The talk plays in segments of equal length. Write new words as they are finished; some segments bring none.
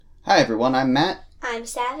Hi everyone, I'm Matt. I'm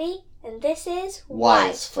Savvy, and this is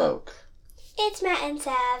Wise Folk. It's Matt and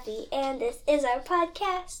Savvy, and this is our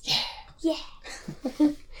podcast. Yeah.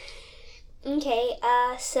 Okay,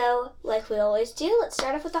 so like we always do, let's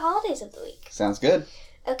start off with the holidays of the week. Sounds good.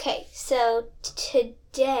 Okay, so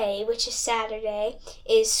today, which is Saturday,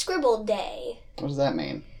 is Scribble Day. What does that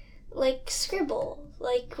mean? Like scribble,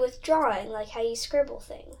 like with drawing, like how you scribble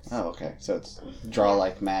things. Oh, okay. So it's Draw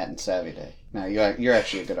Like Matt and Savvy Day. No, you're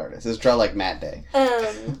actually a good artist. It's Draw Like Matt Day.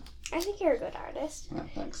 I think you're a good artist. Oh,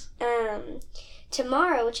 thanks.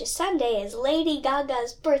 Tomorrow, which is Sunday, is Lady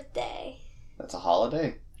Gaga's birthday. That's a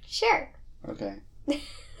holiday? Sure. Okay.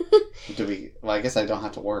 Well, I guess I don't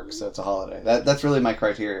have to work, so it's a holiday. That's really my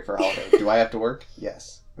criteria for a holiday. Do I have to work?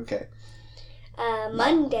 Yes. Okay.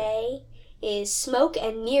 Monday is Smoke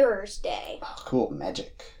and Mirrors Day. Oh, cool.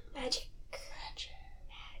 Magic.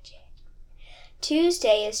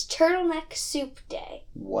 Tuesday is Turtleneck Soup Day.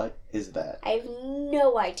 What is that? I have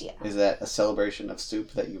no idea. Is that a celebration of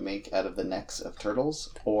soup that you make out of the necks of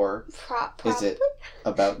turtles? Or Probably. is it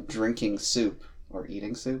about drinking soup or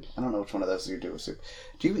eating soup? I don't know which one of those you do with soup.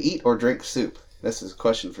 Do you eat or drink soup? This is a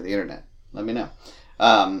question for the internet. Let me know.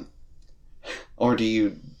 Or do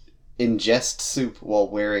you ingest soup while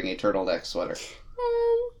wearing a turtleneck sweater?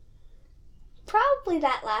 Probably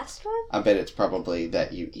that last one. I bet it's probably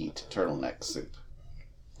that you eat turtleneck soup,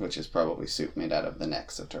 which is probably soup made out of the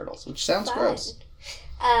necks of turtles, which sounds Fun. gross.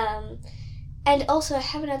 And also I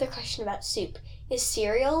have another question about soup. Is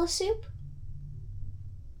cereal a soup?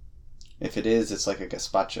 If it is, it's like a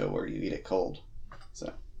gazpacho where you eat it cold.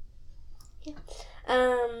 So. Yeah.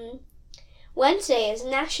 Wednesday is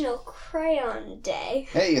National Crayon Day.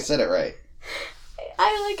 Hey, you said it right.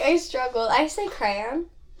 I struggled. I say crayon.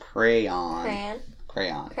 Crayon.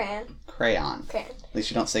 At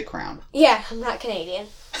least you don't say crown. Yeah, I'm not Canadian.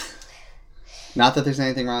 Not that there's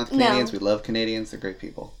anything wrong with Canadians. No. We love Canadians. They're great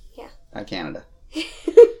people. Yeah. Not Canada.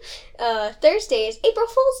 Thursday is April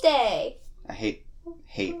Fool's Day. I hate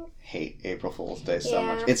April Fool's Day so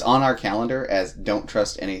Yeah. much. It's on our calendar as don't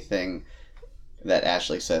trust anything that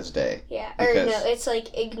Ashley says day. Yeah, or no, it's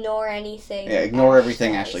like ignore anything. Yeah, ignore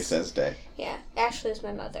everything Ashley says day. Yeah, Ashley's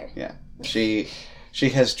my mother. Yeah. She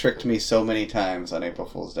has tricked me so many times on April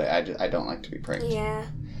Fool's Day. I don't like to be pranked. Yeah.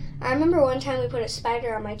 I remember one time we put a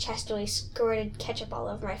spider on my chest and we squirted ketchup all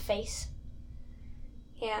over my face.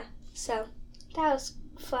 Yeah, so that was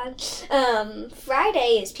fun.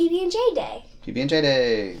 Friday is PB&J Day. PB&J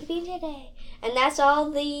Day. PB&J Day. And that's all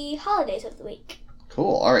the holidays of the week.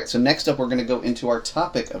 Cool. All right, so next up we're going to go into our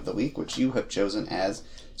topic of the week, which you have chosen as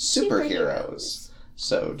superheroes.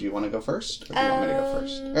 So, do you want to go first? Or do you want me to go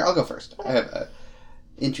first? Here, I'll go first. I have a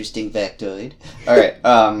interesting factoid. All right.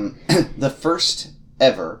 The first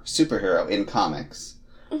ever superhero in comics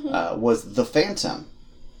was The Phantom.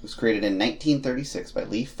 It was created in 1936 by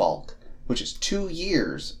Lee Falk, which is 2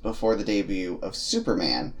 years before the debut of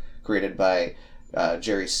Superman, created by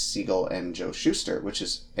Jerry Siegel and Joe Shuster,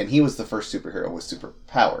 and he was the first superhero with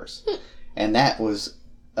superpowers. And that was,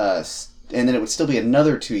 and then it would still be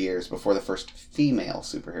another 2 years before the first female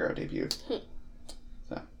superhero debuted.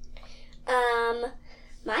 So.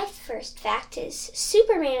 My first fact is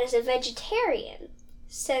Superman is a vegetarian.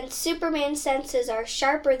 Since Superman's senses are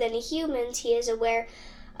sharper than a human's, he is aware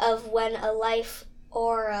of when a life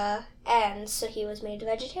aura ends, so he was made a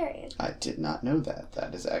vegetarian. I did not know that.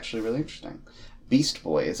 That is actually really interesting. Beast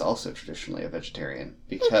Boy is also traditionally a vegetarian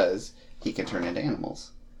because he can turn into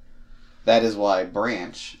animals. That is why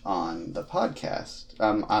Branch on the podcast,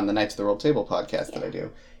 on the Knights of the Roll Table podcast that I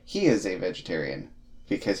do, he is a vegetarian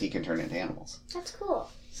because he can turn into animals. That's cool.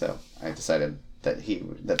 So I decided that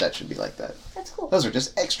that should be like that. That's cool. Those are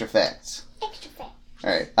just extra facts. Extra fact. All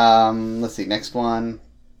right. Let's see. Next one.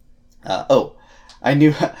 I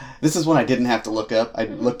knew this is one I didn't have to look up. I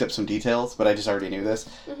looked up some details, but I just already knew this.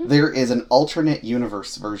 There is an alternate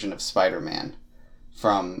universe version of Spider-Man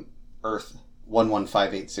from Earth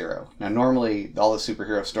 11580. Now, normally all the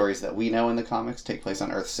superhero stories that we know in the comics take place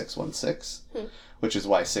on Earth 616, which is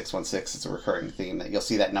why 616 is a recurring theme that you'll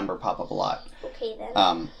see that number pop up a lot. Okay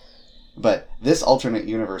then. But this alternate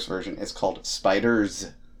universe version is called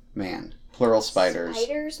Spiders Man, plural spiders.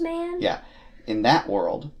 Spiders Man? Yeah. In that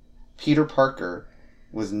world, Peter Parker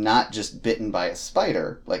was not just bitten by a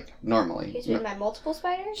spider, like normally. He was bitten by multiple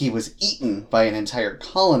spiders? He was eaten by an entire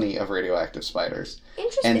colony of radioactive spiders.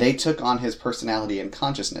 Interesting. And they took on his personality and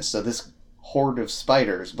consciousness. So this horde of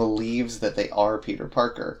spiders believes that they are Peter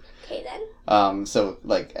Parker. Okay then. So,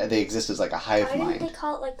 like, they exist as like a hive mind. Why didn't they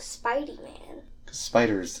call it like Spidey Man?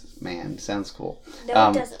 Spiders Man sounds cool.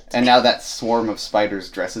 No, it doesn't. And now that swarm of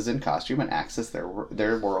spiders dresses in costume and acts as their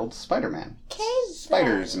world Spider-Man.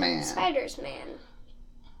 Spiders Man. Spiders Man.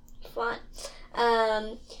 Fun.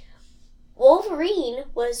 Wolverine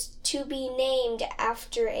was to be named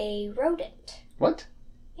after a rodent. What?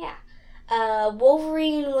 Yeah.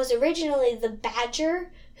 Wolverine was originally the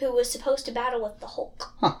badger who was supposed to battle with the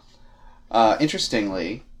Hulk. Huh.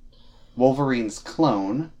 Interestingly, Wolverine's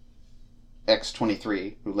clone,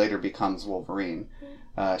 X-23, who later becomes Wolverine,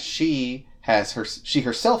 she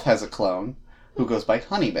herself has a clone who goes by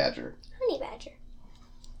Honey Badger. Honey Badger.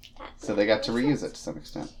 So they got to reuse it to some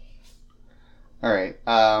extent. All right,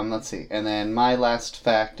 let's see. And then my last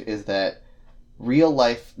fact is that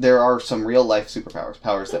there are some real life superpowers,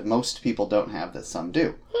 powers that most people don't have that some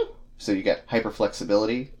do. So you get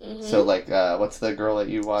hyperflexibility. Mm-hmm. So like, what's the girl that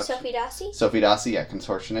you watch? Sophie Dossi. Sophie Dossi, yeah,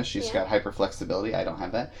 contortionist. She's got hyperflexibility. I don't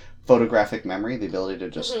have that. Photographic memory, the ability to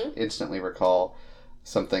just instantly recall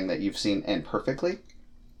something that you've seen and perfectly.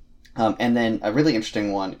 And then a really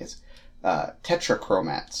interesting one is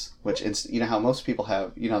tetrachromats, which is, you know how most people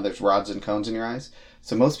have, there's rods and cones in your eyes.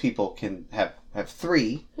 So most people can have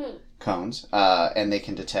 3 cones, and they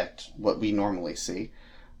can detect what we normally see,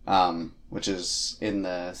 which is in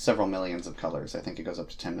the several millions of colors. I think it goes up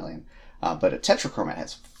to 10 million. But a tetrachromat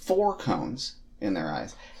has 4 cones in their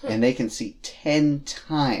eyes, and they can see 10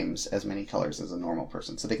 times as many colors as a normal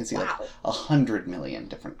person. So they can see like 100 million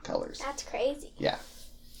different colors. That's crazy. Yeah.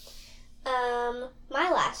 My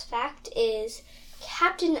last fact is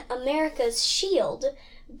Captain America's shield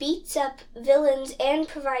beats up villains and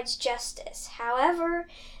provides justice. However,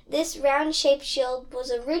 this round-shaped shield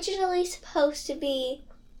was originally supposed to be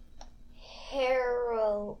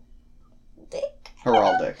heraldic?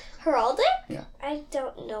 Heraldic? Yeah. I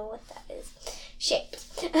don't know what that is. Shaped.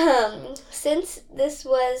 Since this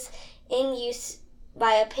was in use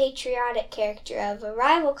by a patriotic character of a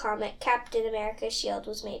rival comic, Captain America's shield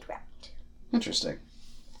was made round. Interesting.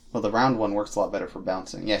 Well, the round one works a lot better for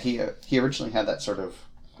bouncing. Yeah, he originally had that sort of,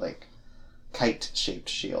 like, kite-shaped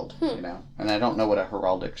shield, And I don't know what a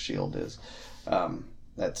heraldic shield is.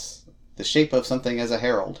 That's the shape of something as a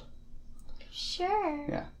herald. Sure.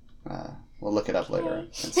 Yeah. We'll look it up later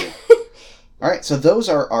and see. All right, so those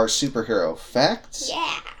are our superhero facts.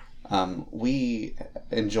 Yeah. We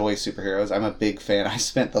enjoy superheroes. I'm a big fan. I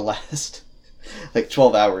spent the last,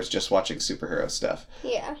 12 hours just watching superhero stuff.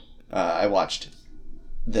 Yeah. I watched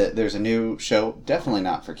there's a new show, definitely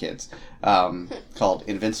not for kids, called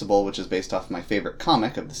Invincible, which is based off my favorite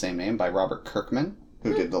comic of the same name by Robert Kirkman,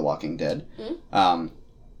 who did The Walking Dead.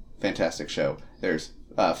 Fantastic show. There's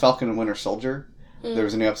Falcon and Winter Soldier. There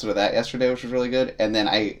was a new episode of that yesterday, which was really good. And then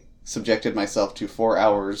I subjected myself to 4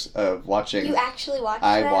 hours of watching. You actually watched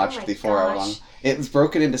that? I watched the 4 hour long. It was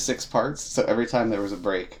broken into 6 parts, so every time there was a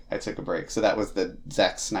break, I took a break. So that was the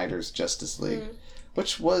Zack Snyder's Justice League,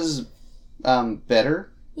 which was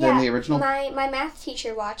better than the original. My math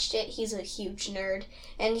teacher watched it. He's a huge nerd,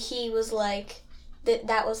 and he was like,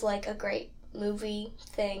 that was like a great movie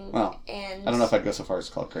thing. Well, and I don't know if I'd go so far as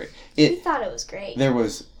to call it great. He thought it was great. There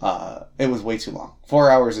was, it was way too long.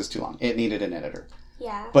 4 hours is too long. It needed an editor.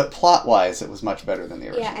 Yeah. But plot-wise, it was much better than the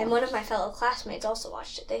original. Yeah, and one of my fellow classmates also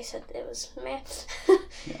watched it. They said it was meh.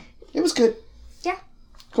 Yeah. It was good. Yeah.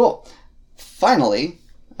 Cool. Finally,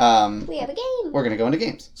 we have a game. We're going to go into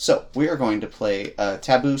games. So, we are going to play a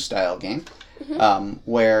Taboo-style game,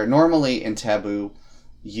 where normally in Taboo,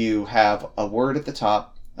 you have a word at the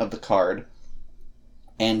top of the card,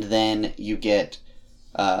 and then you get,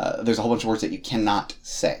 there's a whole bunch of words that you cannot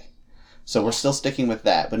say. So we're still sticking with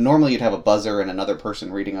that, but normally you'd have a buzzer and another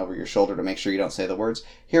person reading over your shoulder to make sure you don't say the words.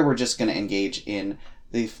 Here we're just going to engage in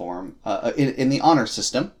the form, in the honor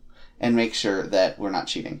system, and make sure that we're not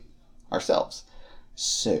cheating ourselves.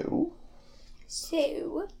 So,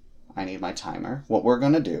 I need my timer. What we're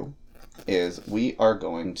going to do is we're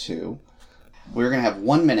going to have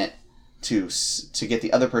 1 minute to get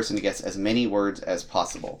the other person to guess as many words as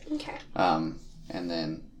possible. Okay. And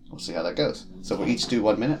then we'll see how that goes. So we'll each do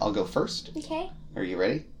 1 minute. I'll go first. Okay. Are you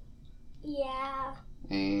ready? Yeah.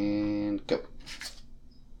 And go.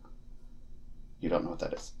 You don't know what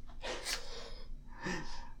that is.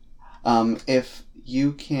 If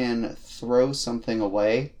you can throw something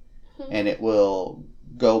away and it will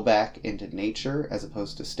go back into nature as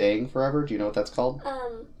opposed to staying forever, do you know what that's called?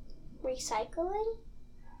 Recycling?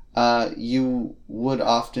 You would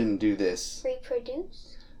often do this.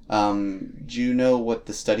 Reproduce? Do you know what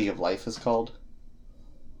the study of life is called?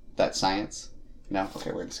 That science? No? Okay,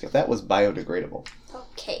 we're going to skip. That was biodegradable.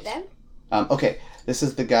 Okay, then. Okay, this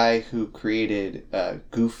is the guy who created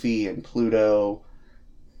Goofy and Pluto.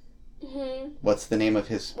 Mm-hmm. What's the name of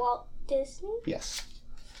his... Walt Disney? Yes.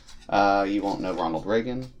 You won't know Ronald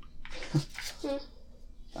Reagan. Hmm.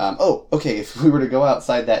 Okay, if we were to go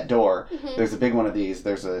outside that door, Mm-hmm. there's a big one of these.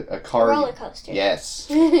 There's a car... roller coaster. Yes.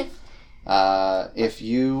 If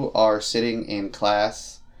you are sitting in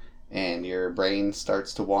class and your brain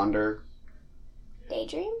starts to wander...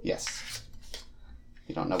 Daydream? Yes.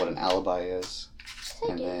 You don't know what an alibi is. Yes, I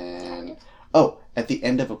And do. then... Oh, at the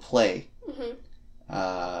end of a play...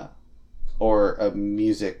 Mm-hmm. Or a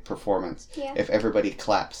music performance, Yeah. if everybody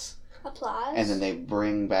claps Applause. and then they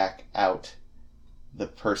bring back out the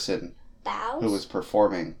person Bows. who was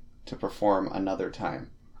performing to perform another time.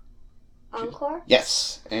 Encore.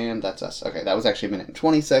 Yes, and that's us. Okay, that was actually a minute and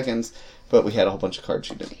 20 seconds, but we had a whole bunch of cards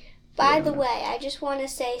you didn't. By the way, I just want to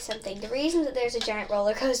say something. The reason that there's a giant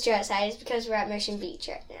roller coaster outside is because we're at Mission Beach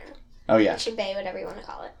right now. Oh, yeah. Mission Bay, whatever you want to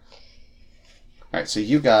call it. Alright, so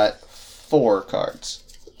you got 4 cards.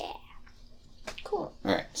 Yeah. Cool.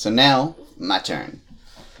 Alright, so now, my turn.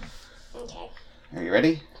 Okay. Are you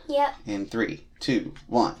ready? Yep. In 3, 2,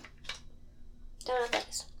 1. Don't know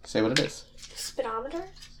things. Say what it is. Speedometer?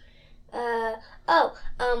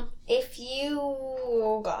 If you...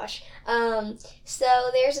 Oh, gosh. So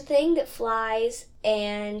there's a thing that flies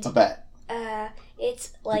and... A bat.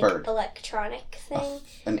 It's like Bird. electronic thing.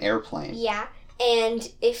 An airplane. Yeah.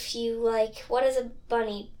 And if you, like... What does a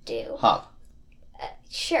bunny do? Hop.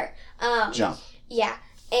 Sure. Jump. Yeah.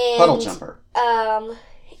 And... Puddle jumper.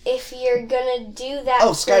 If you're gonna do that...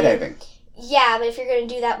 Oh, skydiving. Yeah, but if you're gonna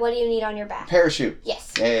do that, what do you need on your back? Parachute.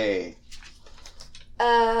 Yes. Yay.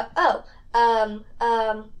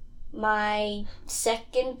 My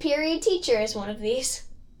second period teacher is one of these.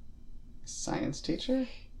 Science teacher?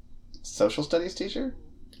 Social studies teacher?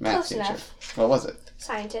 Math Close teacher. enough. What was it?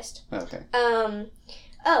 Scientist. Okay.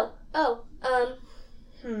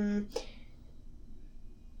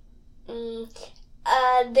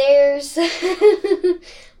 There's,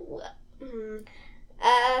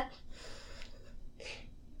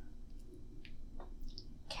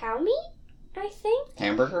 cow meat, I think?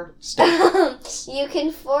 Hamburger? Steak. You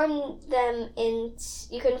can form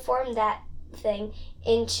that thing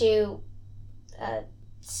into a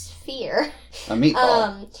sphere. A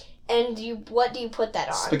meatball. And what do you put that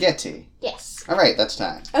on? Spaghetti. Yes. Alright, that's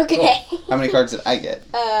time. Okay. Cool. How many cards did I get?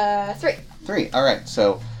 3. 3. Alright,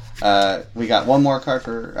 so we got one more card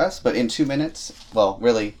for us, but in 2 minutes, well,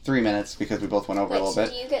 really 3 minutes because we both went over a little so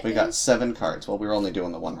bit. do you get We got these? 7 cards. Well, we were only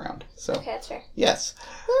doing the one round. So, Okay, that's fair. yes.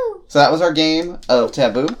 Woo! So that was our game of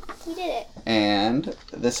Taboo, We did it. and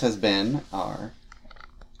this has been our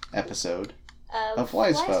episode of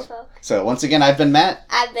Wise Folk. Folk. So once again, I've been Matt,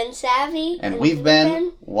 I've been Savvy. and we've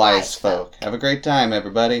been Wise Folk. Have a great time,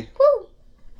 everybody.